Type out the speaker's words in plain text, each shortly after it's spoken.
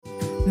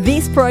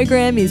This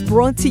program is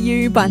brought to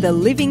you by the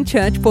Living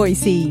Church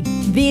Boise.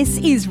 This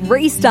is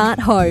Restart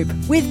Hope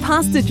with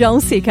Pastor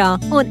Joel Sicker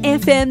on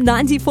FM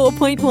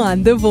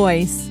 94.1 The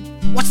Voice.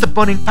 What's the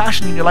burning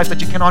passion in your life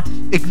that you cannot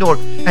ignore?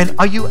 And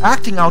are you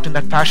acting out in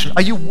that passion?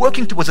 Are you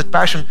working towards that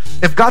passion?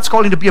 If God's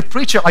calling you to be a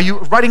preacher, are you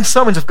writing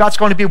sermons? If God's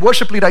calling you to be a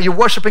worship leader, are you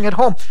worshiping at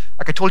home?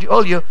 Like I told you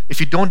earlier, if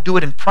you don't do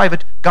it in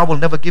private, God will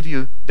never give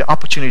you the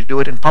opportunity to do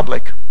it in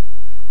public.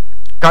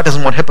 God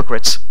doesn't want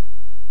hypocrites.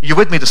 Are you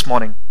with me this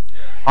morning?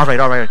 All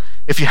right.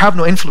 If you have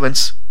no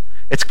influence,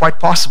 it's quite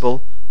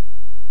possible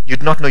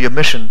you'd not know your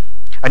mission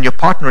and you're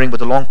partnering with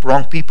the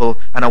wrong people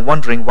and are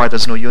wondering why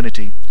there's no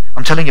unity.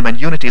 I'm telling you, man,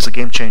 unity is a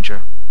game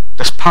changer.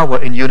 There's power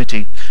in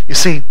unity. You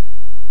see,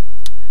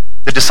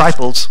 the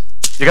disciples,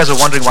 you guys are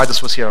wondering why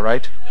this was here,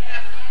 right?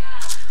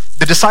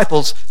 The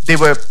disciples, they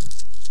were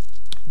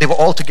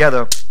all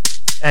together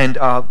and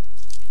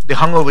they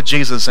hung over with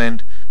Jesus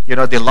and, you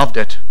know, they loved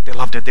it. They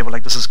were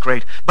like, this is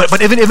great.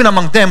 But even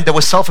among them, there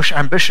was selfish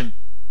ambition.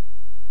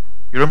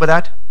 You remember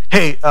that?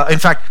 Hey, in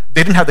fact,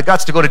 they didn't have the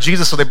guts to go to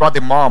Jesus, so they brought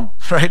their mom,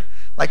 right?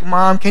 Like,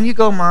 Mom, can you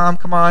go, Mom?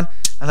 Come on.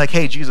 And like,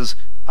 hey, Jesus,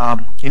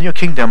 in your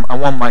kingdom, I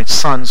want my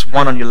sons,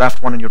 one on your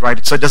left, one on your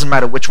right. So it doesn't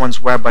matter which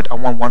ones were, but I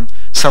want one.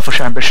 Selfish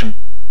ambition,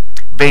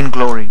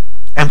 vainglory,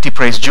 empty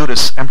praise.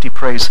 Judas, empty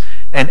praise.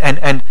 And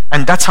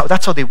that's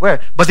how they were.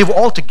 But they were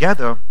all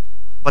together,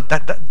 but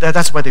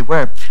that's where they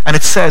were. And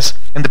it says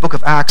in the book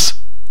of Acts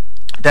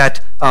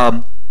that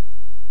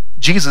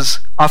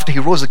Jesus, after he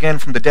rose again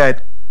from the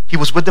dead, he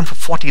was with them for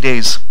 40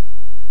 days.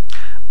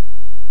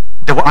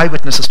 There were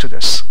eyewitnesses to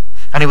this.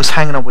 And he was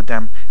hanging out with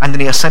them. And then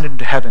he ascended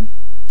into heaven.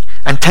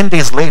 And 10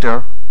 days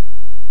later,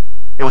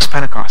 it was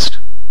Pentecost.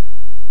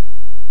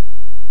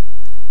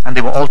 And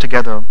they were all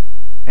together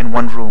in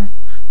one room.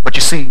 But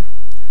you see,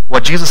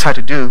 what Jesus had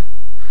to do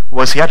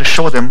was he had to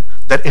show them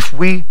that if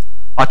we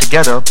are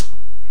together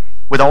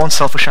with our own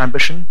selfish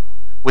ambition,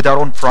 with our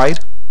own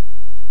pride,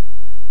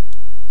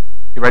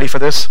 you ready for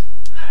this?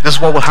 This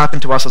is what will happen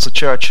to us as a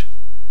church.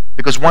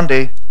 Because one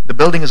day, the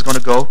building is going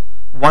to go,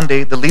 one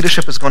day, the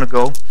leadership is going to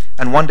go,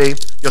 and one day,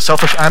 your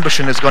selfish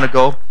ambition is going to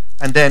go,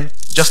 and then,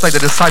 just like the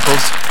disciples,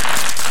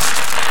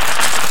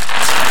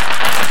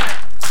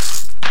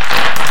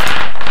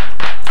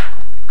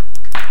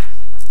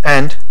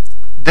 and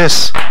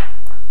this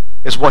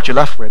is what you're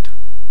left with.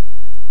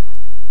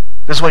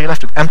 This is what you're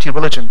left with. Empty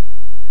religion,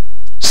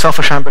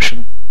 selfish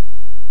ambition,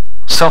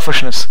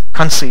 selfishness,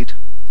 conceit,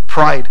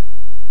 pride.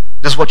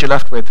 This is what you're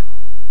left with.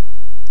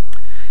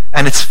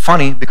 And it's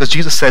funny because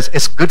Jesus says,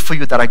 it's good for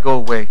you that I go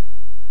away.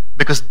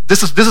 Because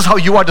this is how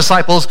you are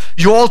disciples.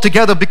 You're all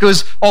together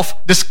because of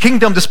this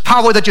kingdom, this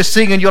power that you're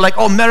seeing, and you're like,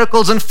 oh,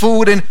 miracles and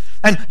food. And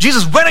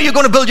Jesus, when are you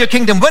going to build your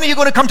kingdom? When are you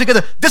going to come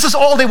together? This is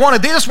all they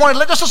wanted. They just wanted,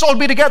 let us just all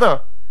be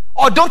together.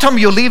 Oh, don't tell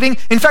me you're leaving.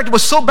 In fact, it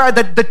was so bad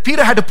that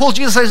Peter had to pull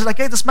Jesus aside. He's like,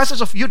 hey, this message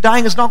of you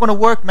dying is not going to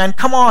work, man.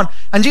 Come on.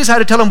 And Jesus had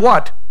to tell him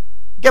what?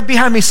 Get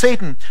behind me,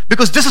 Satan.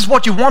 Because this is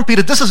what you want,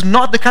 Peter. This is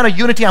not the kind of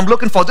unity I'm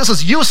looking for. This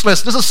is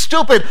useless. This is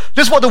stupid.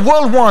 This is what the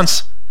world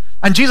wants.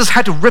 And Jesus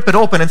had to rip it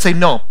open and say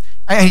no.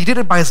 And he did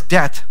it by his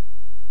death.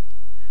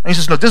 And he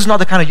says, no, this is not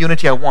the kind of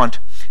unity I want.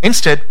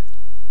 Instead,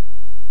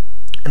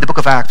 in the book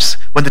of Acts,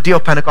 when the day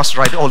of Pentecost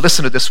arrived, oh,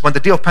 listen to this. When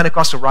the day of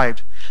Pentecost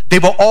arrived, they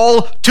were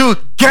all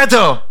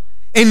together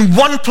in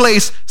one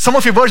place. Some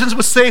of your versions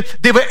would say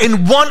they were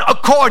in one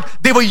accord.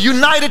 They were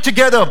united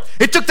together.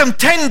 It took them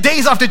 10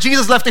 days after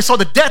Jesus left. They saw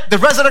the death, the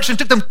resurrection. It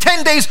took them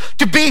 10 days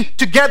to be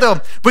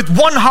together with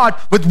one heart,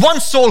 with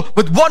one soul,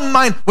 with one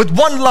mind, with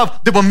one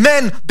love. They were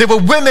men, they were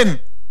women.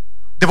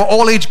 They were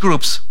all age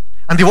groups.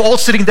 And they were all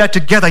sitting there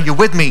together. You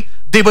with me?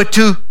 They were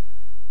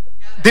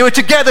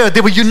together.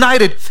 They were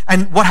united.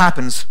 And what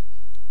happens?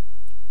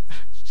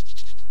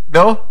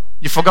 No?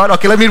 You forgot?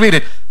 Okay, let me read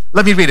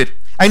it.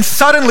 And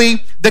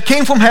suddenly there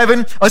came from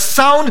heaven a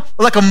sound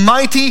like a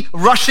mighty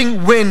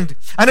rushing wind,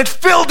 and it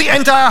filled the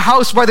entire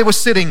house where they were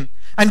sitting,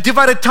 and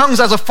divided tongues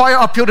as a fire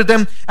appeared to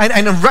them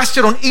and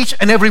rested on each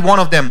and every one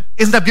of them.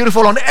 Isn't that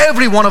beautiful? On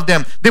every one of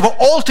them. They were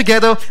all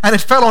together, and it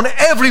fell on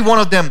every one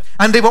of them.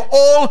 And they were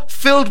all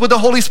filled with the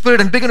Holy Spirit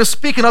and began to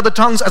speak in other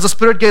tongues as the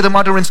Spirit gave them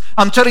utterance.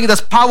 I'm telling you,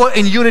 there's power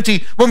in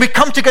unity. When we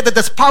come together,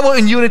 there's power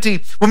in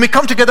unity. When we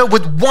come together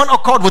with one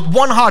accord, with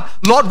one heart,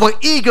 Lord, we're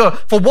eager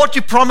for what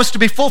you promised to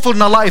be fulfilled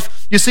in our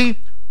life. You see,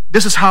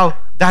 this is how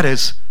that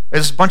is.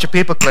 There's a bunch of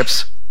paper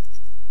clips.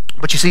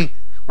 But you see,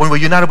 when we're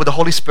united with the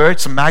Holy Spirit,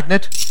 it's a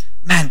magnet.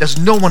 Man, there's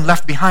no one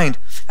left behind.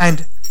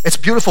 And it's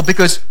beautiful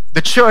because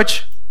the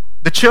church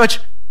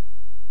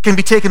can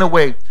be taken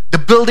away. The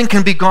building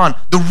can be gone.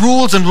 The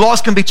rules and laws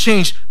can be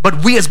changed.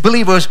 But we as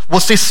believers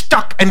will stay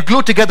stuck and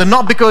glued together,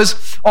 not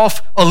because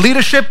of a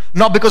leadership,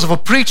 not because of a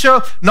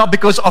preacher, not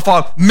because of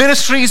our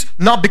ministries,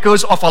 not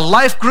because of our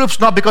life groups,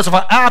 not because of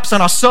our apps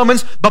and our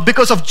sermons, but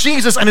because of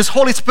Jesus and His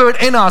Holy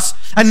Spirit in us.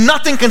 And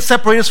nothing can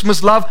separate us from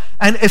His love.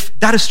 And if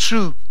that is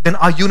true, then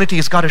our unity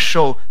has got to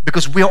show,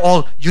 because we are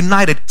all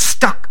united,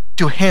 stuck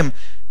to Him,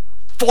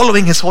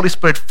 following His Holy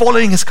Spirit,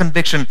 following His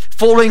conviction,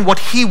 following what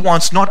He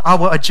wants, not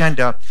our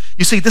agenda.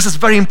 You see, this is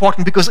very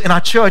important because in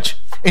our church,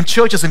 in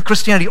churches, in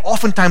Christianity,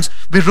 oftentimes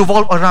we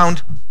revolve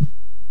around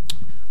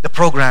the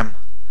program.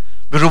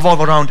 We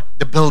revolve around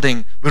the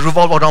building. We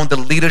revolve around the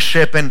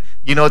leadership and,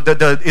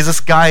 is this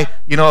guy,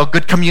 a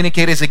good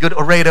communicator? Is he a good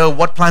orator?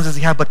 What plans does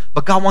he have?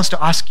 But God wants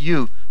to ask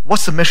you,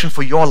 what's the mission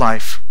for your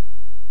life?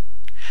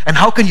 And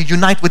how can you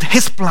unite with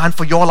His plan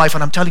for your life?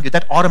 And I'm telling you,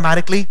 that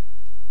automatically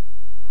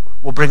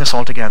will bring us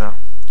all together.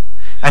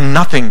 And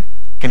nothing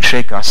can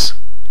shake us.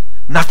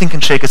 Nothing can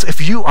shake us.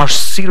 If you are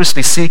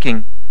seriously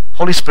seeking,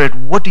 Holy Spirit,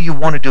 what do you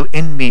want to do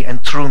in me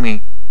and through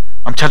me?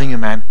 I'm telling you,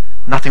 man,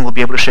 nothing will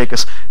be able to shake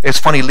us. It's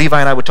funny, Levi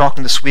and I were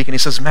talking this week, and he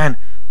says, man,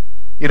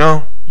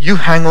 you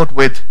hang out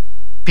with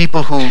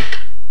people who,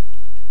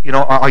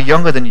 are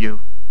younger than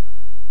you.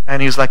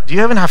 And he's like, do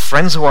you even have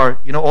friends who are,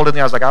 older than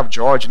you? I was like, I have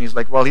George. And he's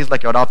like, well, he's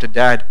like your adopted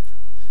dad.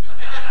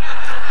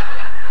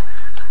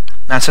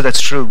 And I said,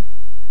 that's true.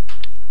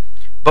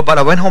 But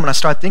I went home and I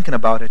started thinking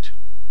about it.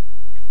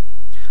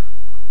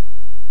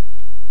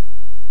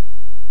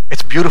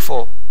 It's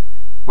beautiful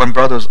when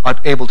brothers are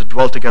able to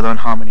dwell together in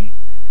harmony.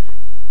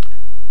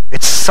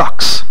 It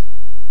sucks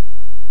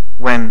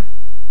when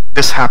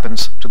this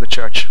happens to the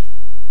church.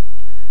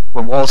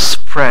 When we're all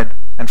spread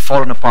and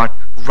falling apart,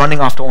 running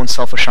after our own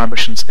selfish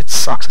ambitions. It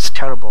sucks. It's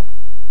terrible.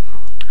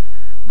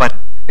 But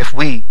if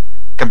we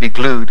can be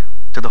glued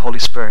to the Holy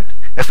Spirit,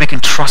 if we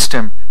can trust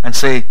Him and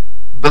say,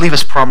 believe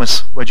His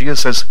promise where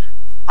Jesus says,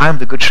 I am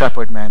the good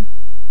shepherd, man,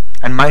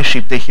 and my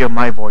sheep, they hear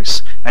my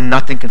voice, and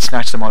nothing can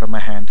snatch them out of my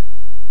hand.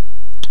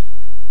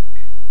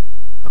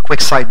 A quick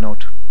side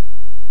note.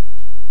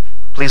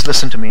 Please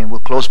listen to me, and we'll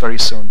close very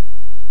soon.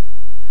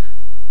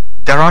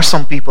 There are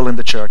some people in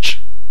the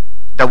church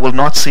that will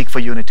not seek for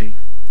unity,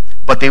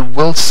 but they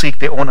will seek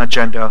their own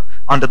agenda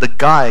under the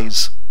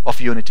guise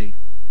of unity.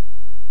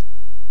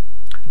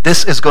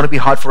 This is going to be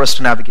hard for us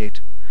to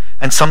navigate.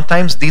 And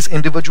sometimes these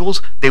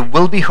individuals, they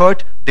will be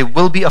hurt, they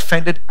will be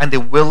offended, and they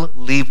will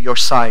leave your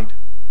side.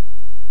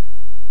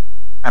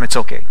 And it's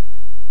okay.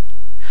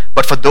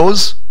 But for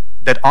those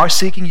that are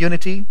seeking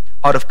unity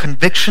out of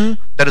conviction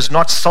that is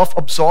not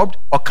self-absorbed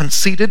or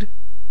conceited,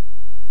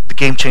 the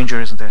game changer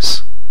is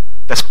this.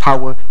 There's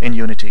power in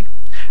unity.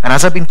 And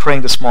as I've been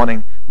praying this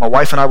morning, my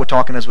wife and I were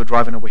talking as we're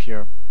driving over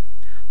here.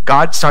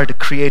 God started to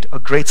create a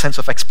great sense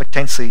of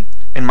expectancy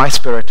in my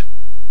spirit.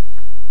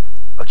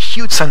 A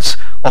huge sense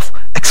of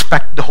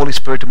expect the Holy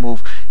Spirit to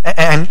move.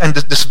 And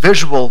this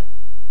visual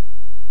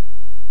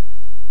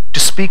to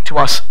speak to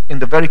us in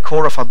the very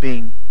core of our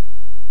being.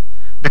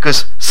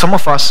 Because some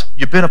of us,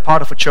 you've been a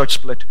part of a church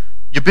split.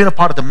 You've been a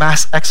part of the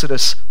mass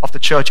exodus of the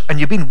church, and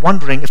you've been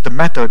wondering if the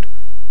method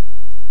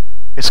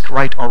is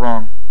right or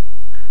wrong.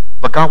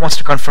 But God wants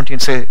to confront you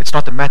and say, it's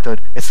not the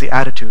method, it's the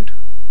attitude.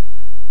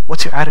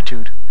 What's your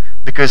attitude?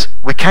 Because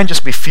we can't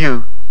just be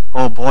few,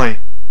 oh boy.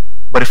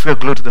 But if we are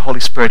glued to the Holy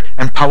Spirit,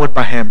 empowered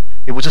by Him,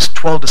 it was just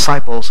 12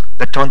 disciples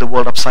that turned the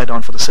world upside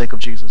down for the sake of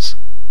Jesus.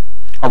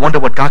 I wonder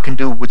what God can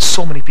do with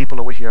so many people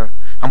over here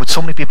and with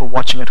so many people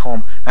watching at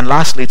home. And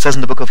lastly, it says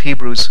in the book of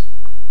Hebrews,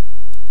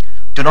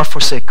 do not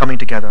forsake coming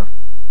together,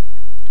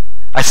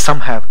 as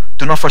some have.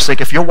 Do not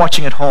forsake. If you're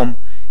watching at home,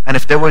 and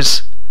if there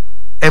was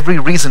every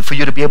reason for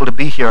you to be able to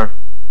be here,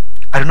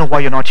 I don't know why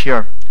you're not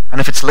here. And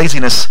if it's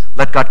laziness,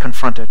 let God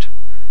confront it.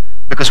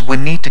 Because we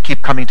need to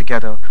keep coming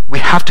together. We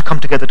have to come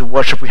together to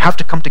worship. We have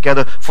to come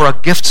together for our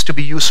gifts to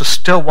be used to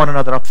stir one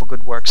another up for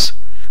good works.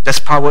 There's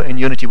power in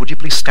unity. Would you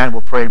please stand?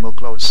 We'll pray and we'll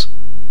close.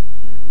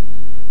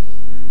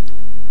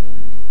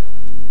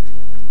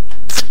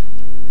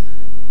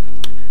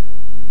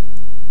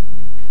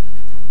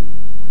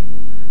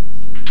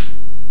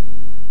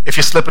 If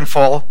you slip and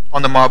fall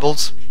on the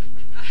marbles,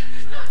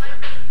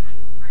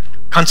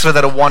 consider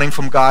that a warning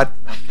from God.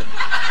 No,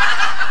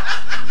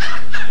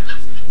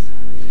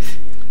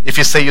 if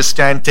you say you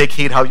stand, take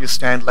heed how you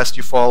stand, lest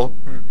you fall.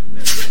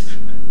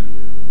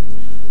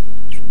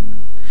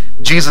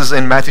 Jesus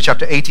in Matthew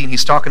chapter 18,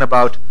 he's talking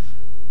about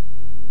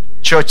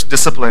church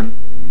discipline,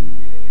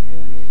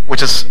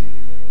 which is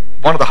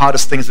one of the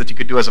hardest things that you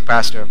could do as a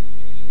pastor,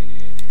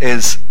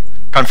 is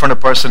confront a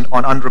person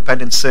on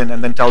unrepentant sin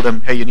and then tell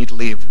them, hey, you need to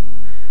leave.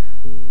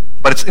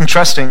 But it's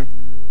interesting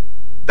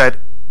that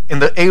in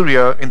the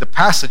area, in the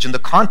passage, in the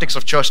context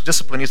of church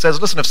discipline, he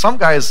says, listen, if some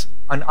guy is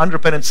an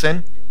unrepentant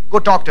sin, go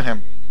talk to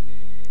him.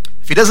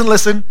 If he doesn't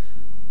listen,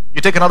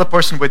 you take another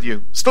person with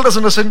you. Still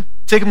doesn't listen,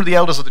 take him to the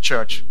elders of the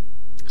church.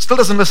 Still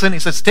doesn't listen, he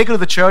says, take him to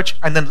the church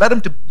and then let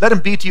him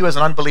be to you as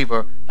an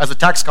unbeliever, as a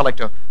tax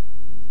collector.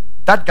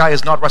 That guy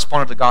is not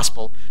responding to the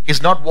gospel.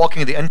 He's not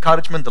walking in the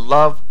encouragement, the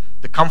love,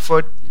 the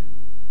comfort,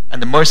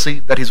 and the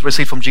mercy that he's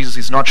received from Jesus.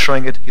 He's not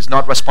showing it. He's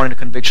not responding to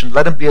conviction.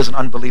 Let him be as an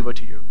unbeliever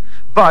to you.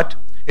 But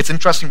it's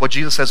interesting what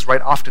Jesus says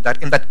right after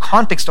that. In that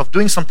context of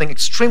doing something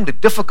extremely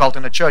difficult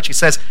in a church, he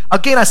says,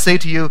 again I say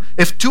to you,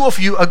 if two of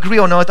you agree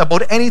on earth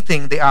about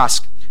anything they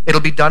ask,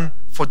 it'll be done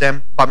for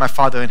them by my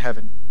Father in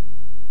heaven.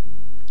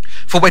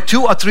 For where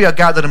 2 or 3 are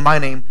gathered in my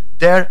name,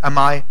 there am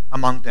I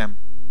among them.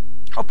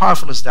 How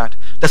powerful is that?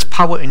 There's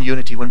power in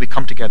unity when we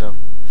come together.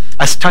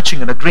 as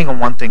touching and agreeing on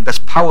one thing. There's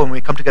power when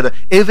we come together.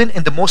 Even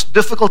in the most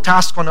difficult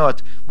task on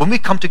earth, when we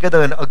come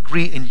together and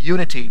agree in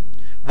unity,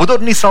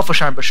 without any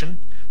selfish ambition,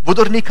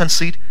 without any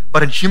conceit,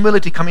 but in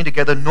humility coming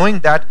together, knowing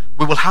that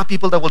we will have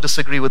people that will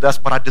disagree with us,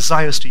 but our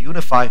desire is to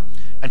unify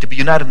and to be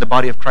united in the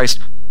body of Christ.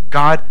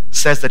 God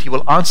says that He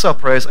will answer our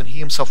prayers and He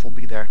Himself will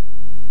be there.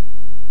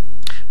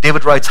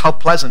 David writes, how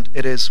pleasant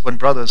it is when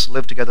brothers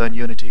live together in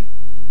unity.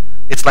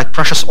 It's like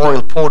precious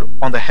oil poured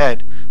on the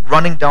head,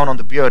 running down on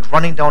the beard,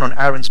 running down on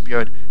Aaron's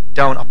beard,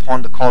 down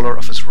upon the collar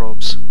of his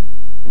robes.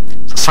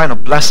 It's a sign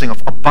of blessing,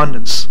 of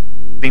abundance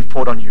being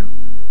poured on you.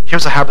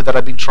 Here's a habit that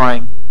I've been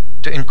trying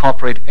to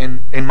incorporate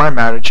in my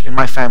marriage, in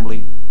my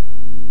family,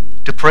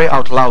 to pray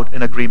out loud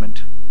in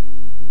agreement.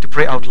 To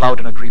pray out loud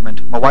in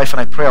agreement. My wife and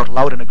I pray out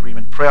loud in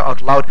agreement. Pray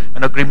out loud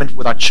in agreement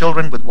with our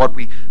children, with what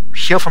we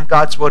hear from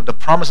God's word, the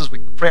promises. We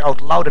pray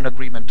out loud in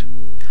agreement.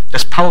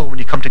 There's power when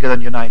you come together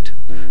and unite.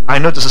 I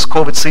know this is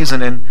COVID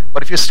season,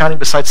 but if you're standing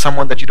beside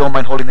someone that you don't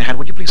mind holding their hand,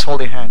 would you please hold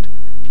their hand?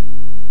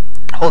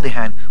 Hold their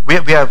hand. We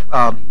have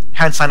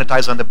hand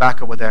sanitizer on the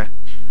back over there.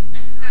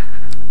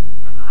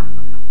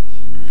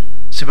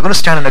 See, we're going to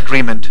stand in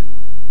agreement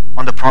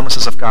on the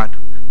promises of God.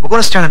 We're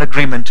going to stand in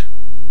agreement.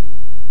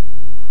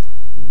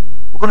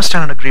 We're going to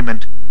stand in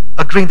agreement,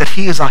 agreeing that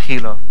He is our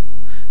healer,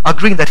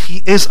 agreeing that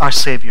He is our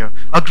Savior,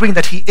 agreeing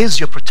that He is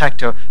your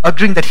protector,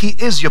 agreeing that He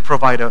is your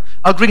provider,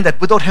 agreeing that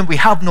without Him we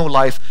have no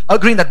life,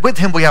 agreeing that with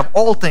Him we have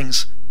all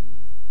things.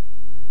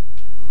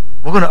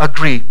 We're going to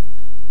agree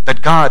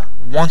that God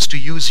wants to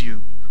use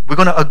you. We're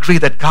going to agree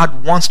that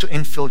God wants to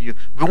infill you.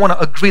 We want to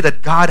agree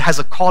that God has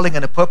a calling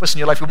and a purpose in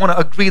your life. We want to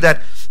agree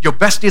that your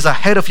best days are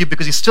ahead of you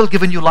because He's still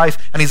given you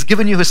life and He's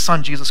given you His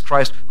Son, Jesus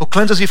Christ, who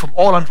cleanses you from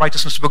all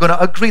unrighteousness. We're going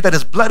to agree that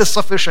His blood is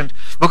sufficient.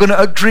 We're going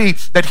to agree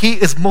that He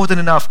is more than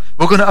enough.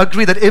 We're going to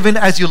agree that even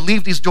as you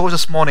leave these doors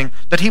this morning,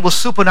 that He will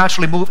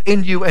supernaturally move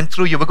in you and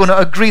through you. We're going to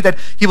agree that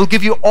He will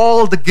give you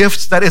all the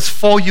gifts that is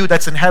for you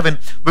that's in heaven.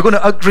 We're going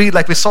to agree,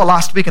 like we saw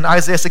last week in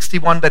Isaiah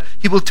 61, that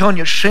He will turn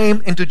your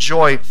shame into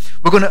joy.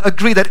 We're going to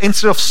agree that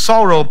instead of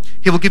sorrow,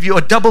 He will give you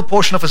a double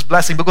portion of His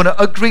blessing. We're going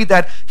to agree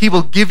that He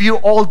will give you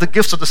all the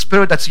gifts of the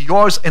Spirit that's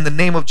yours in the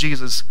name of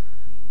Jesus.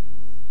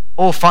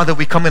 Oh, Father,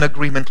 we come in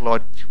agreement,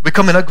 Lord. We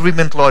come in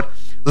agreement, Lord.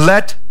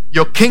 Let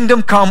your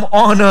kingdom come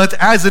on earth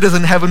as it is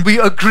in heaven. We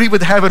agree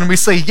with heaven. We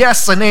say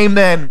yes and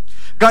amen.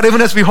 God,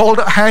 even as we hold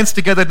our hands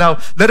together now,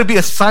 let it be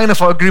a sign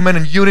of our agreement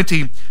and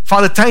unity.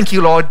 Father, thank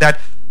you, Lord, that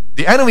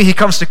the enemy, he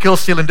comes to kill,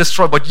 steal, and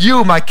destroy. But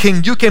you, my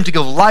King, you came to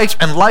give life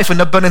and life in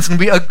abundance. And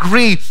we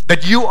agree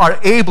that you are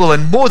able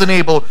and more than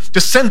able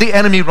to send the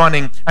enemy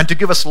running and to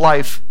give us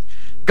life.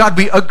 God,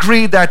 we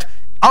agree that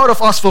out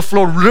of us will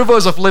flow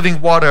rivers of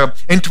living water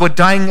into a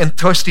dying and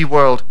thirsty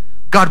world.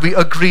 God, we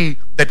agree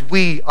that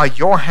we are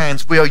your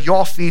hands, we are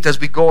your feet as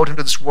we go out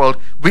into this world.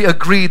 We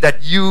agree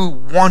that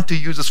you want to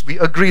use us. We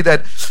agree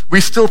that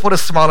we still put a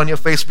smile on your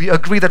face. We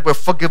agree that we're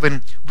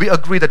forgiven. We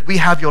agree that we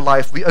have your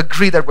life. We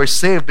agree that we're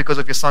saved because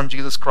of your Son,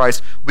 Jesus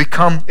Christ. We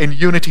come in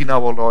unity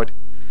now, O Lord.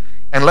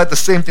 And let the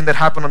same thing that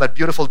happened on that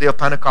beautiful day of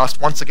Pentecost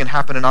once again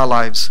happen in our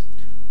lives.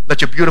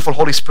 Let your beautiful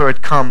Holy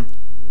Spirit come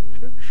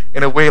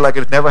in a way like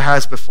it never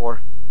has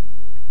before.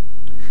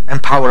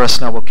 Empower us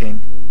now, O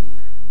King.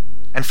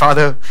 And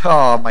Father,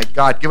 oh my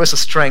God, give us a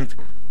strength.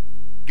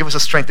 Give us a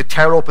strength to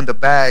tear open the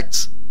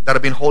bags that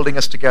have been holding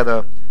us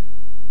together.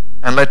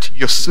 And let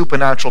your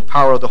supernatural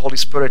power of the Holy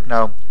Spirit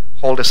now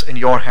hold us in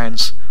your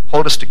hands.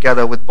 Hold us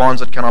together with bonds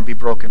that cannot be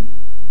broken.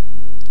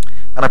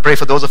 And I pray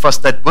for those of us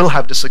that will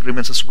have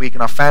disagreements this week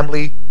in our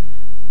family,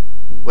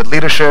 with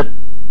leadership,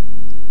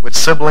 with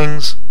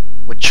siblings,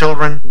 with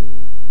children.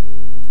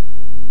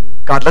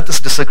 God, let this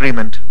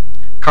disagreement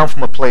come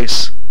from a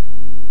place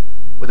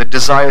with a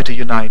desire to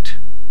unite,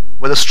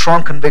 with a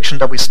strong conviction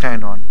that we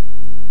stand on,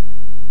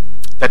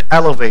 that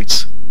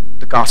elevates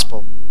the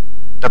gospel,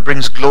 that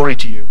brings glory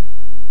to you.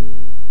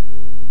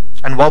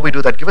 And while we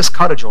do that, give us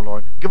courage, O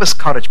Lord. Give us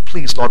courage,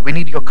 please, Lord. We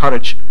need your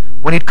courage.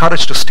 We need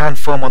courage to stand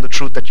firm on the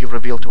truth that you've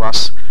revealed to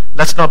us.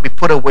 Let's not be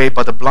put away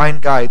by the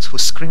blind guides who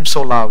scream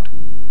so loud,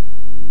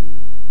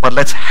 but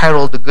let's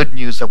herald the good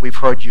news that we've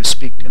heard you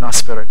speak in our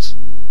spirits.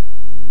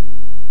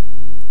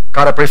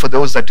 God, I pray for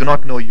those that do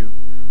not know you,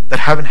 that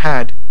haven't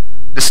had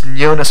this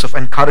nearness of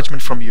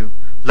encouragement from you.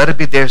 Let it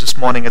be theirs this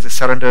morning as they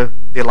surrender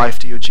their life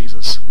to you,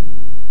 Jesus.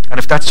 And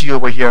if that's you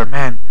over here,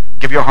 man,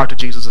 give your heart to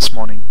Jesus this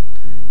morning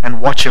and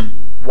watch him,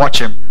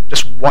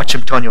 just watch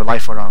him turn your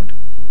life around.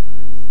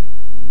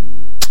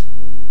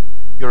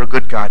 You're a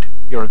good God.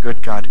 You're a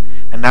good God.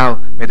 And now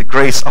may the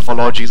grace of our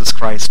Lord Jesus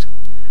Christ,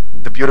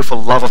 the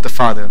beautiful love of the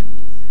Father,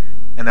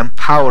 and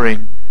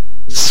empowering,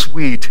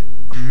 sweet,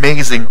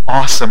 amazing,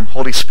 awesome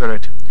Holy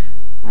Spirit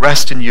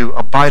rest in you,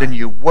 abide in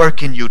you,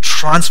 work in you,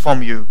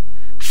 transform you,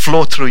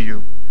 flow through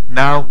you,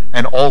 now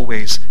and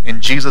always,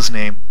 in Jesus'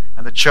 name.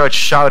 And the church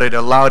shouted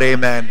a loud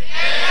amen.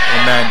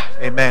 Amen.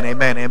 Amen.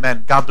 Amen.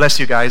 Amen. God bless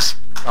you guys.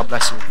 God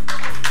bless you.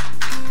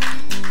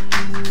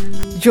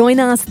 Join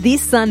us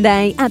this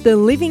Sunday at the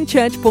Living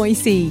Church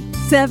Boise.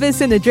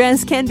 Service and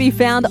address can be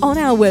found on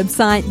our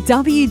website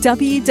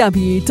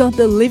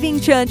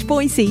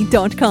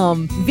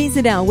www.thelivingchurchboise.com.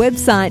 Visit our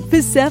website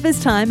for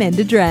service time and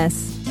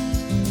address.